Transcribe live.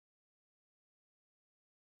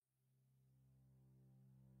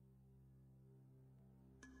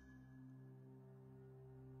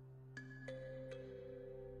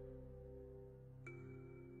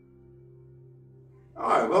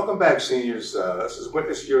Hi, welcome back, seniors. This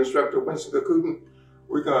is your instructor, Winston.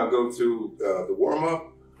 We're going to go through the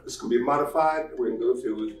warm-up. This can be modified. We're going to go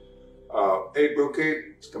through Eight Brocade.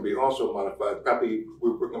 It's going to be also modified. Probably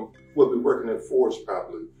we'll be working at fours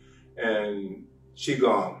probably, and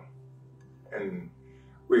Gong, and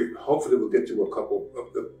we hopefully we'll get to a couple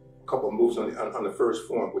of moves on the first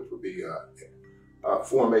form, which would be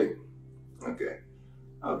form 8.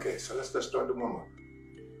 Okay. So let's start the warm-up.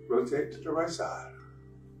 Rotate to the right side.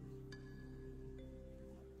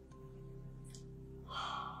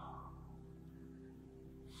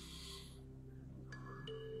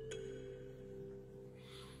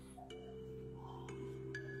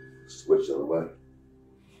 Switch the other way.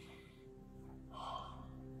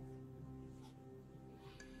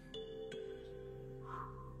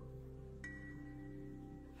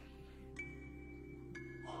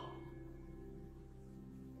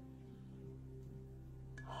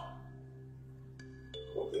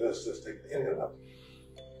 Okay, let's just take the inhale up.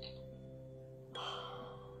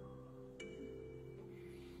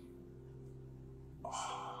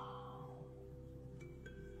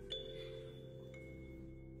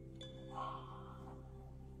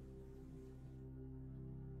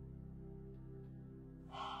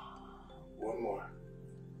 One more.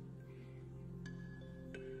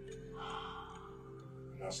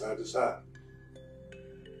 Now side to side.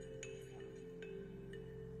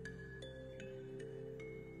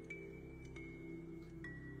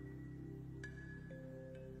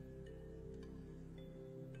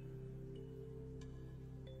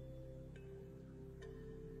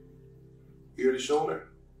 Ear to shoulder.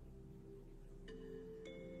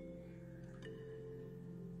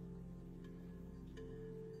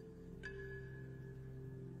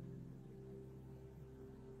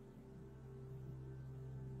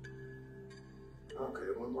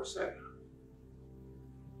 Okay, one more set.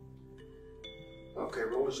 Okay,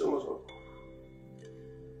 roll the shoulders up.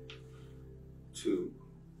 2,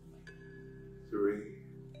 3,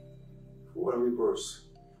 4, reverse.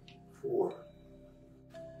 4,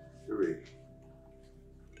 3,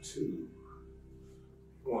 2,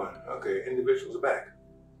 1. Okay, individuals are back.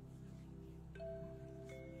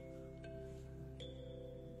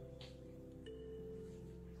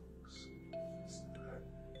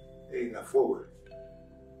 8, now forward.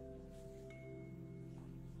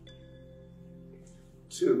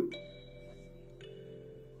 2,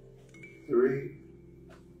 3,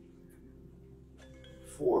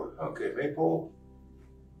 4. Okay, maypole.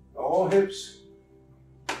 All hips.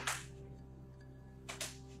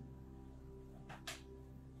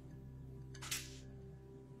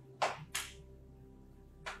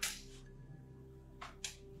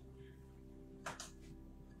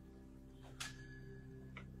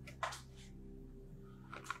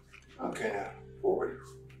 Okay, now forward.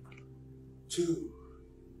 2,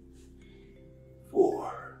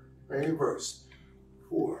 4. Reverse.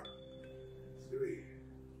 4, 3,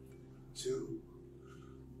 2,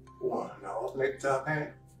 1. Now alternate the top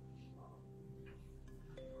hand.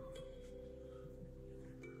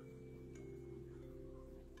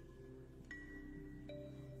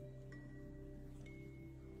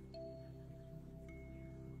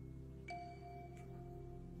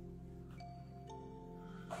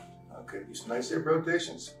 Okay, do some nice hip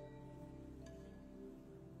rotations.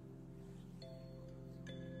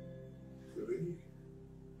 3,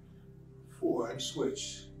 4, and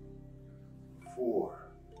switch.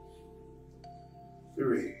 4,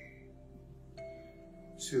 3,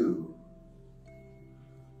 2,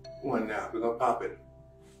 1. Now we're gonna pop it.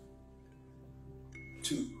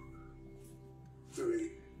 2,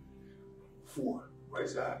 3, 4. Right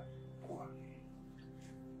side. 1,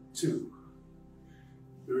 2,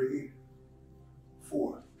 3,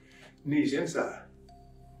 4. Knees inside.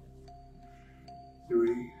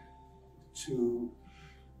 3, 2,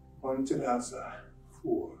 1 to the outside.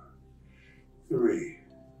 4, 3,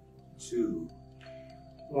 2,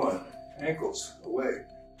 1. Ankles away.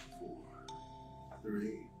 4,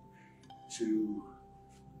 3, 2,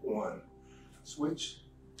 1. Switch.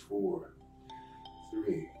 4,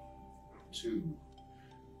 3, 2,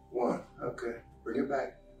 1. Okay, bring it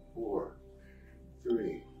back. 4,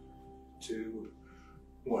 3, 2,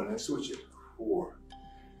 1, and switch it. 4,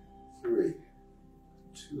 3,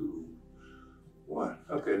 2, 1.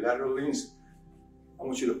 Okay, lateral leans. I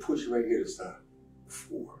want you to push right here this time.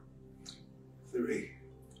 4, 3,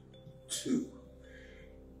 2,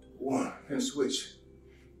 1, and switch.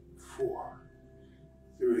 4,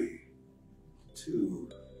 3, 2,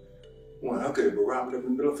 1. Okay, but wrap it up in the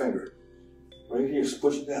middle finger. Right here, just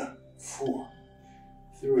push it down. 4,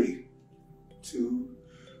 3, 2,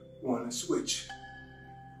 1, and switch.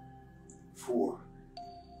 4,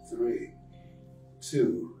 3,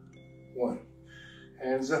 2, 1.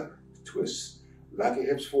 Hands up, twist, lock your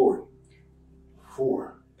hips forward.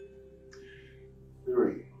 4,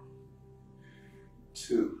 3,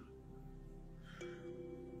 2,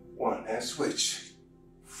 1, and switch.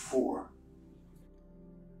 4,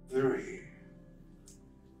 3,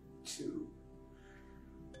 2,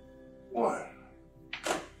 1.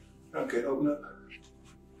 Okay, open up.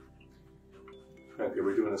 Okay,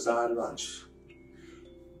 we're doing a side lunge.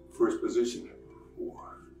 First position.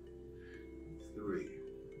 4, 3,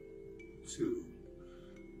 2,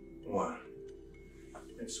 1.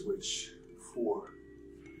 And switch. 4,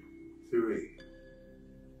 3,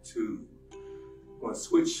 2, 1.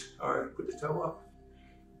 Switch. All right, put the toe up.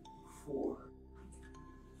 4,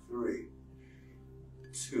 3,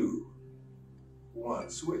 2, 1.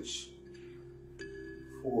 Switch.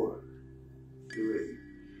 4, 3,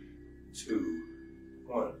 2,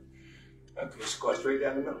 1. Okay, squat straight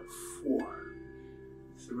down the middle. 4,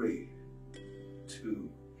 3, 2,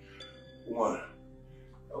 1.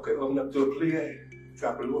 Okay, open up to a plie.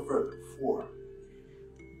 Drop it a little further. 4,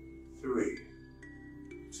 3,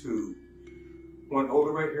 2, 1. Hold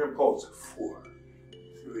it right here and pulse. 4,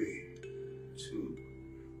 3, 2,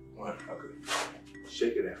 1. Okay.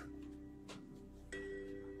 Shake it out.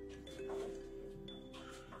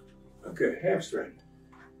 Okay, hamstring.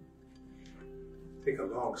 Take a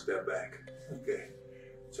long step back. Okay.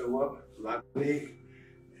 Toe up, lock the knee,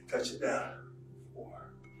 and touch it down.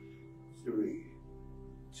 4, 3,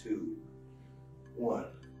 2, 1.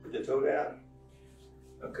 Put the toe down.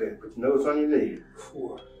 Okay, put the nose on your knee.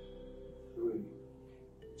 4, 3,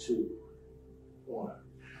 2, 1.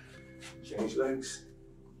 Change legs.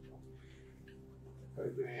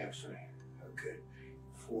 Right your hamstring. Okay.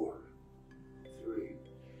 4, 3,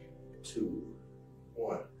 2,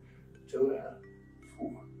 1. Toe down.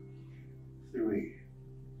 4, 3,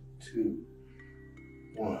 2,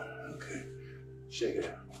 1. Okay. Shake it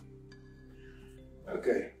out.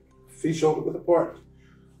 Okay. Feet shoulder width apart.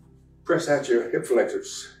 Press out your hip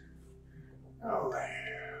flexors. All right.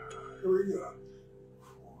 Here we go.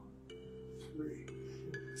 4, 3,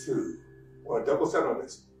 2, 1. Double set on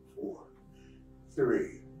this. 4,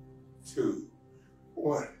 3, 2,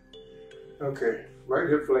 1. Okay. Right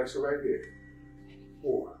hip flexor right here.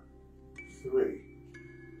 4, 3,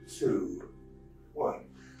 2, 1.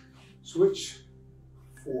 Switch.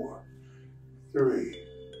 4, 3,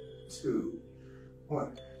 2,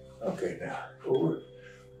 1. Okay, now over.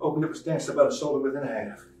 Open up a stance about a shoulder width and a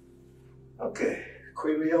half. Okay,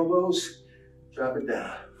 cradle the elbows, drop it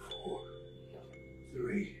down. 4,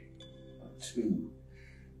 3, 2,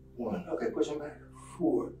 1. Okay, push them back.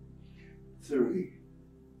 4, 3,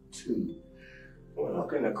 2, 1.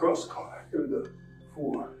 Okay, now cross the car. Here we go.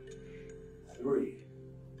 4, 3,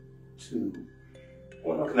 2,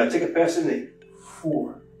 1. Okay, now take it past the knee.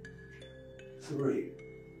 4, 3,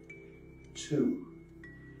 2,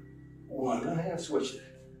 1. Now hand switch it.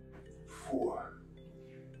 4,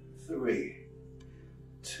 3,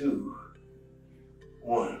 2,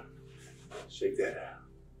 1. Shake that out.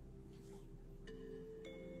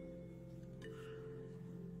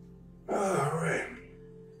 All right.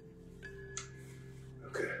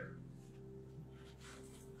 Okay.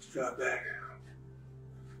 Let's drop back.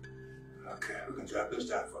 Okay, we can drop this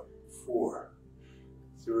down for 4,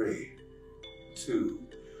 3, 2,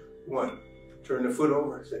 1. Turn the foot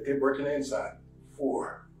over. Hip working the inside.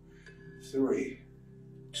 4, 3,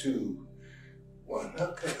 2, 1.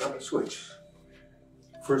 Okay, I'm gonna switch.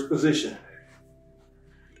 First position.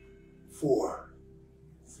 4,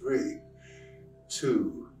 3,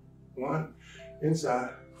 2, 1.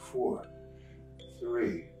 Inside. 4,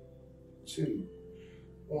 3, 2,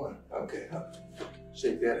 1. Okay, up.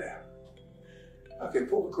 Shake that out. Okay,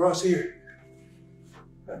 pull across here.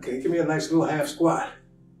 Okay, give me a nice little half squat.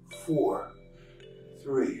 4,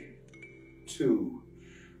 3, 2,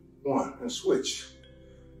 1. And switch.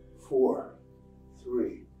 4,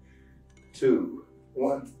 3, 2,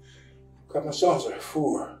 1. Cut my saucer.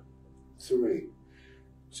 4, 3,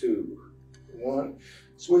 2, 1.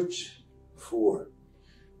 Switch. 4,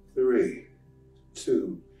 3,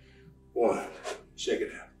 2, 1. Shake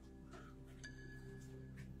it out.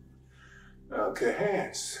 Okay,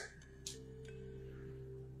 hands.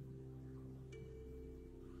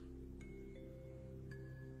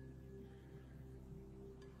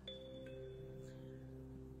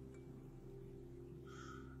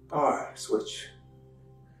 All right, switch.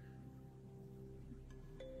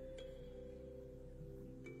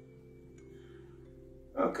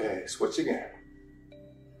 Okay, switch again.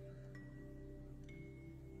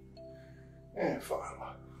 And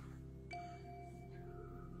final.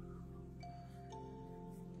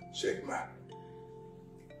 Shake them out.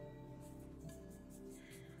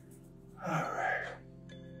 All right.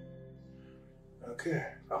 Okay,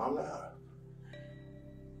 calm down.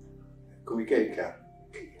 Can we get count?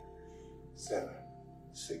 8, 7,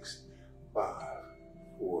 6, 5,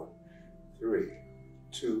 4, 3,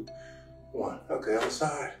 2, 1. Okay, other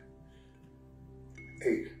side.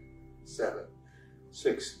 8, 7,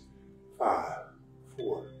 6, 5,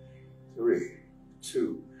 4, 3,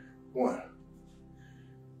 2, 1.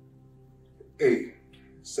 8,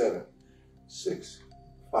 7, 6,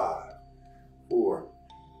 5, 4,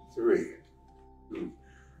 3, 2,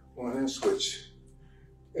 1, and switch.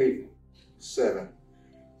 8, 7,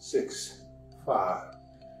 6, 5,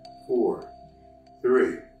 4,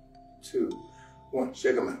 3, 2, 1.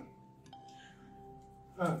 Shake them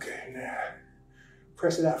out. Okay, now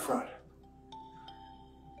press it out front.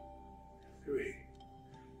 3,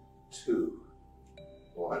 2,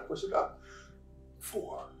 1. Push it up.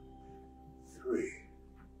 4, 3,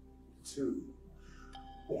 2,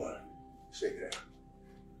 1. Shake it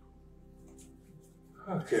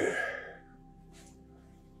out. Okay.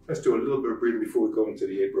 Let's do a little bit of breathing before we go into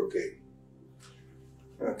the Eight Brocade.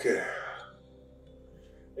 Okay.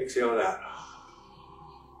 Exhale it out.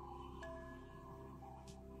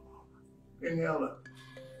 Inhale up.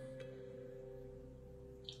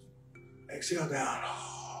 Exhale down.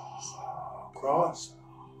 Cross.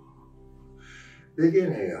 Big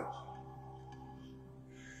inhale.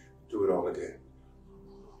 Do it all again.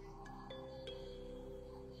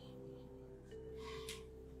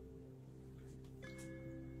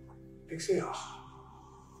 Exhale.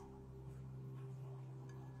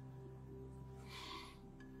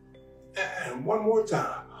 And one more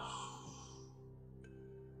time.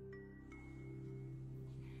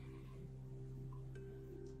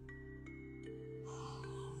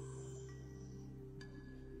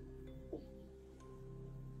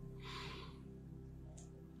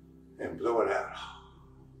 And blow it out.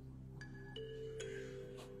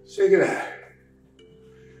 Shake it out.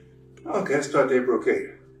 Okay, let's start the Eight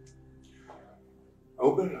Brocade.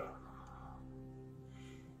 Open.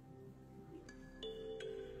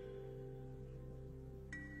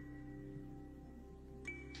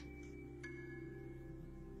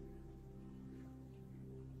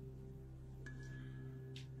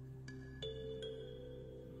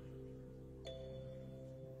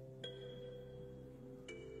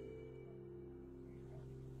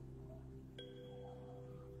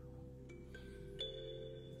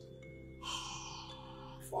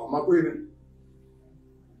 Follow my breathing.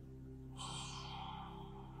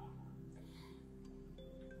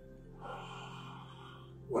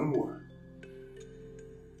 One more.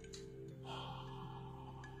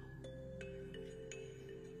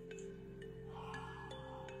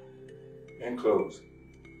 And close.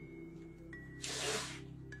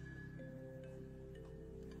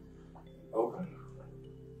 Open.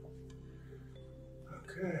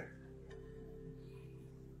 Okay.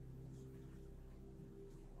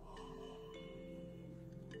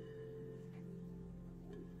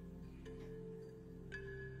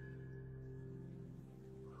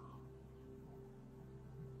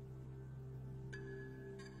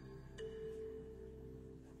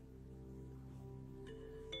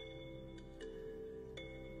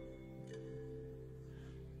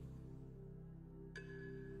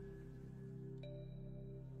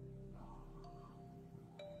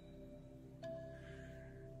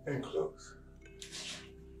 And close.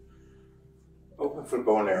 Open for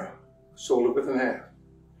bow and arrow. Shoulder width in half.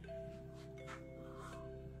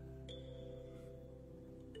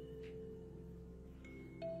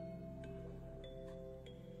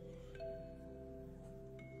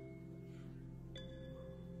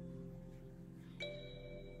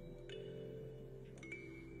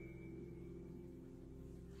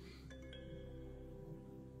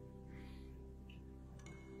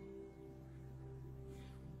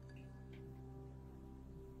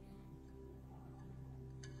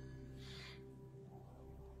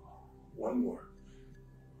 One more.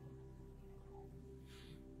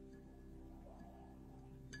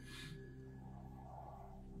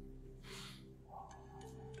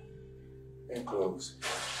 And close.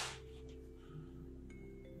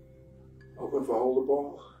 Open for hold the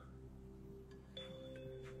ball.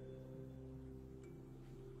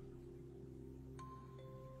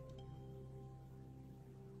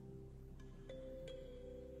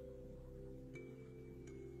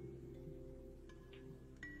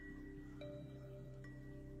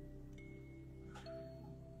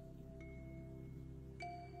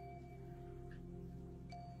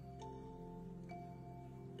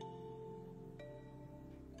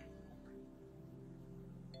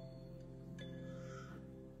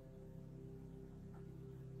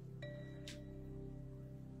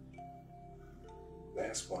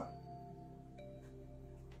 Last one.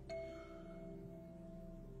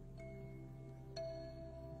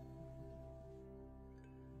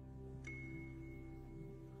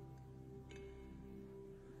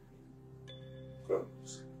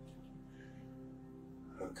 Close.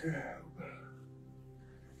 Okay.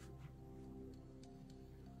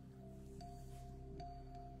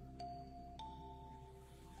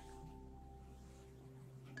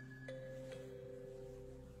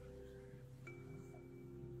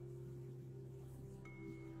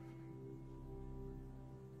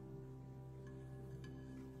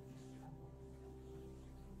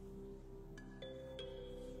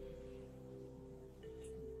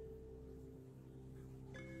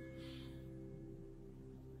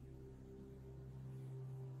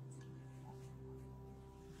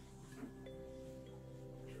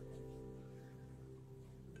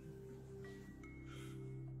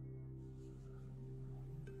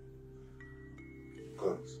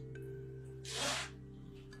 Close.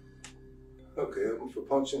 Okay, open for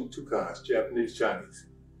punching, two kinds, Japanese, Chinese.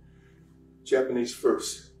 Japanese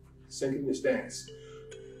first, sinking your stance.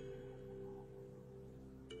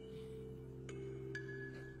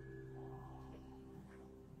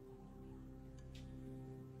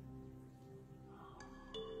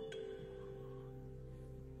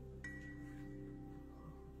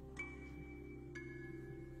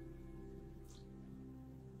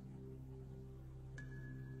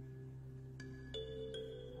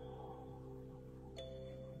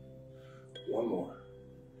 One more.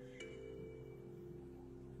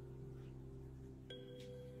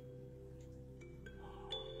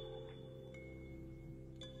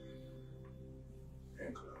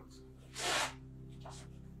 And close.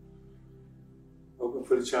 Open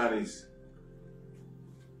for the Chinese.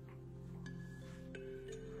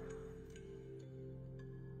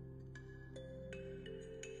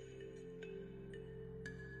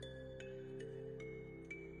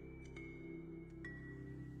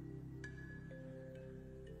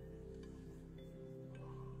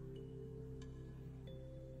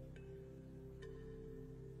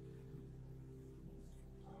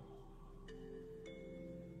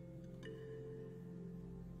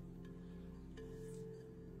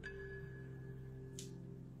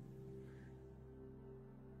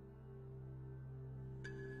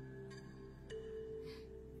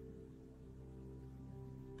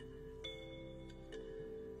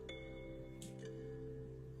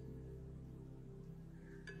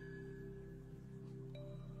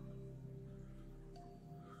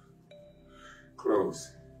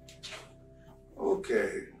 Close.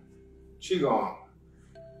 Okay. Qigong.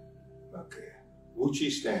 Okay. Wu Chi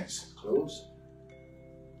stance. Close.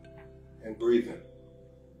 And breathing.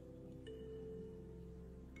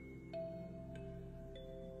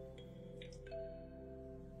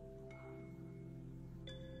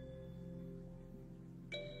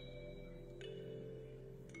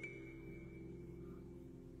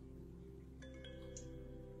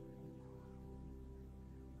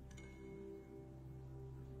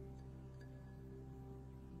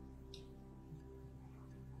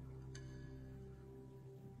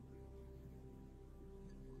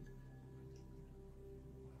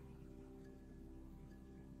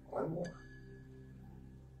 One more.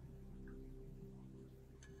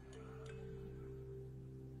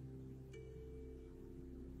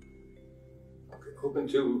 Okay, open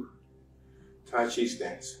to Tai Chi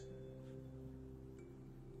stance.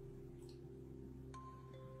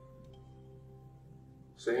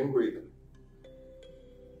 Same breathing.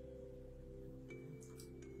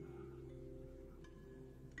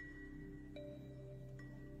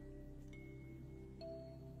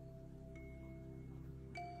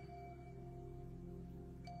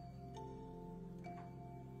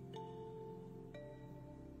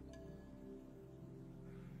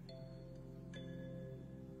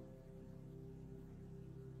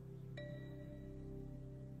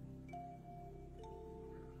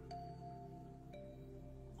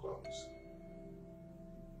 Close.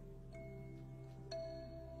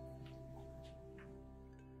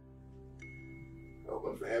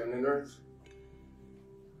 Open for heaven and earth.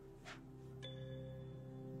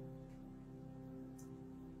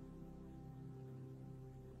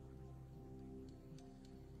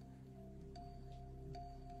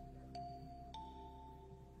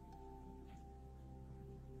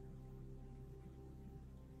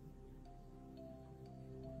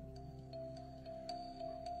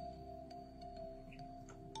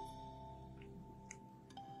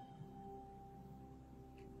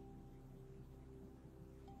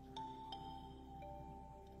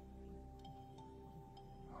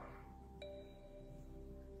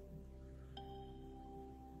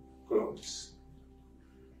 Close.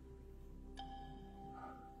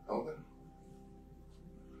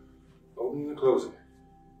 closing.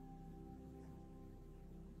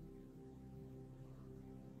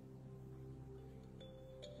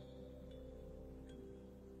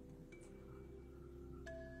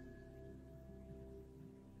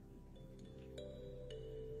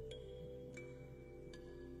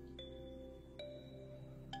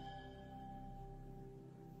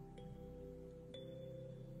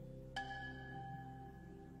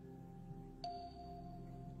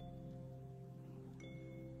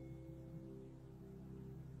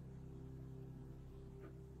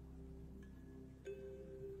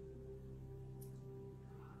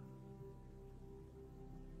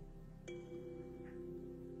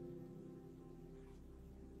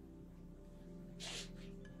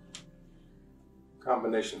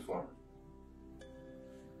 Combination form.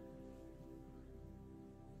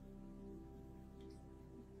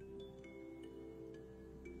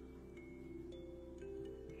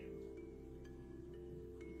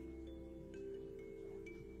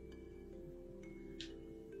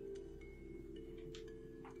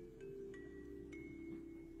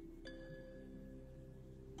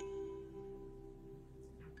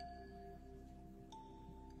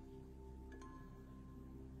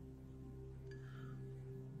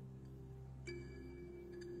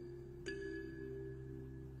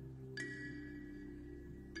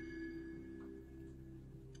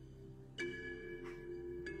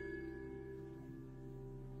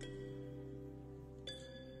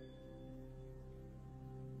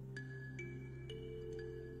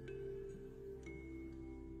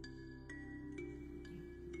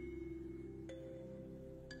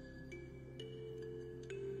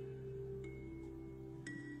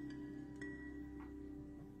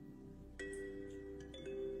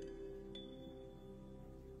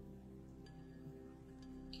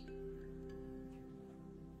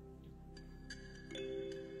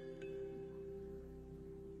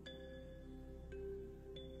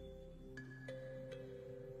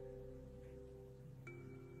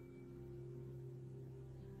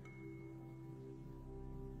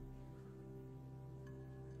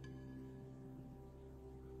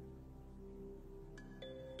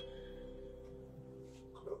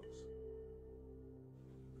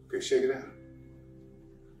 Okay, shake it out.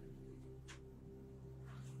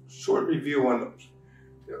 Short review on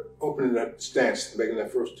opening that stance, making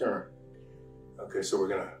that first turn. Okay, so we're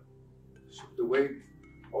gonna shift the weight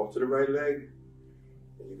off to the right leg,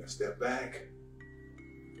 and you're gonna step back,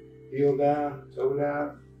 heel down, toe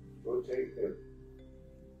down, rotate, hip,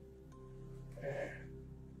 and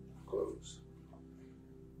close.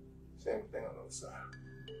 Same thing on the other side.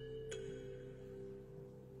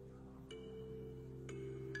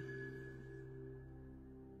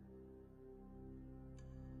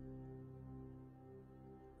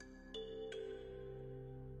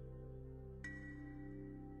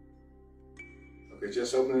 Okay,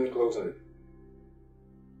 just opening and closing it.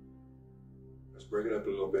 Let's break it up a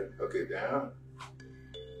little bit. Okay, down,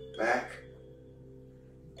 back,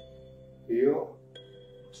 heel,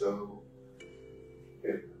 toe,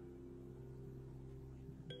 hip,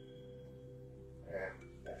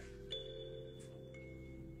 and back.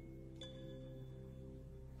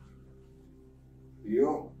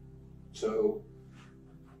 Heel, toe,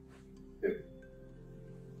 hip.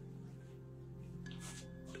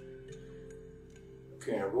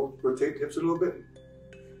 Okay, and rotate the hips a little bit.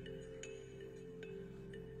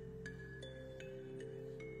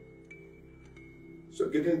 So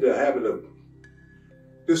get into the habit of,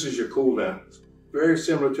 this is your cool down. It's very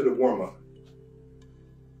similar to the warm up.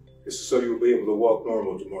 This is so you'll be able to walk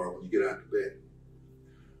normal tomorrow when you get out of bed.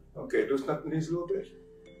 Okay, loosen up the knees a little bit.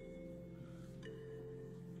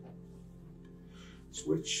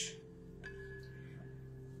 Switch.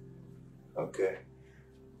 Okay.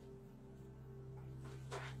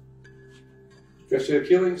 Stretch the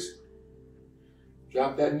Achilles.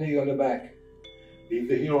 Drop that knee on the back. Leave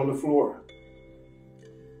the heel on the floor.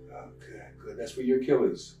 Okay, good. That's for your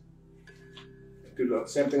Achilles. Do the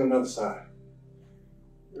same thing on the other side.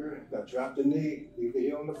 Good. Now drop the knee. Leave the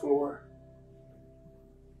heel on the floor.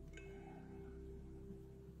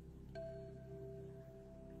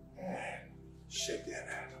 And shake that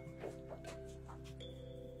out.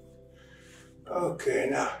 Okay,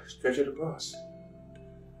 now stretch it across.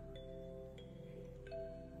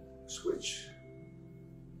 Switch.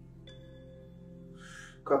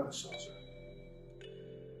 Cup and saucer.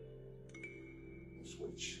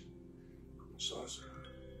 Switch. Cup and saucer.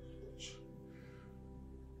 Switch.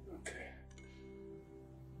 Okay.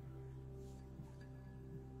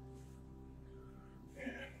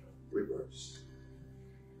 And reverse.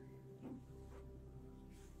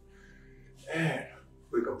 And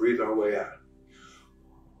we can breathe our way out.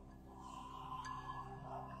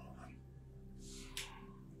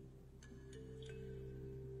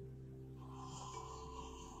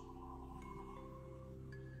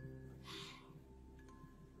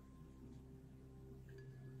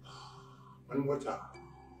 One more time.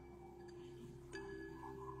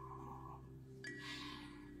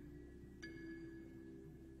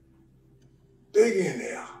 Big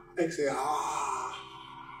inhale. Exhale. Ah.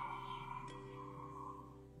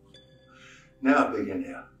 Now big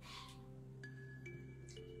inhale.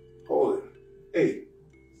 Hold it. 8,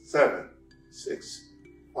 7, 6,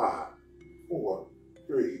 5, 4,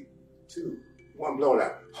 3, 2, 1. Blow it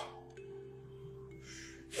out.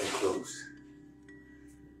 And close.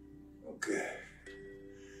 Okay.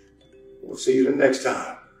 We'll see you the next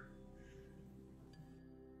time.